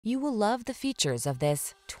You will love the features of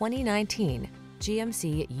this 2019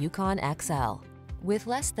 GMC Yukon XL. With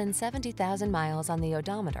less than 70,000 miles on the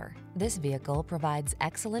odometer, this vehicle provides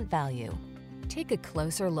excellent value. Take a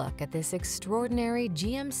closer look at this extraordinary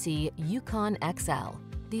GMC Yukon XL,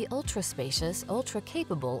 the ultra-spacious,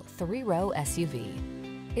 ultra-capable 3-row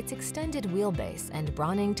SUV. Its extended wheelbase and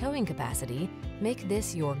brawning towing capacity make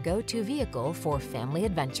this your go-to vehicle for family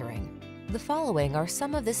adventuring. The following are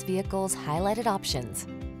some of this vehicle's highlighted options: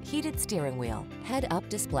 heated steering wheel, head-up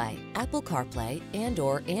display, Apple CarPlay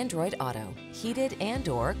and/or Android Auto, heated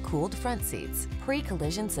and/or cooled front seats,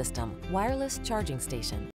 pre-collision system, wireless charging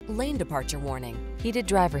station, lane departure warning, heated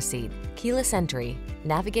driver's seat, keyless entry,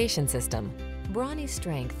 navigation system. Brawny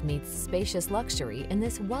strength meets spacious luxury in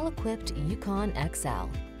this well-equipped Yukon XL.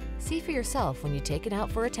 See for yourself when you take it out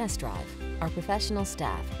for a test drive. Our professional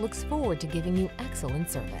staff looks forward to giving you excellent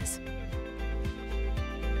service.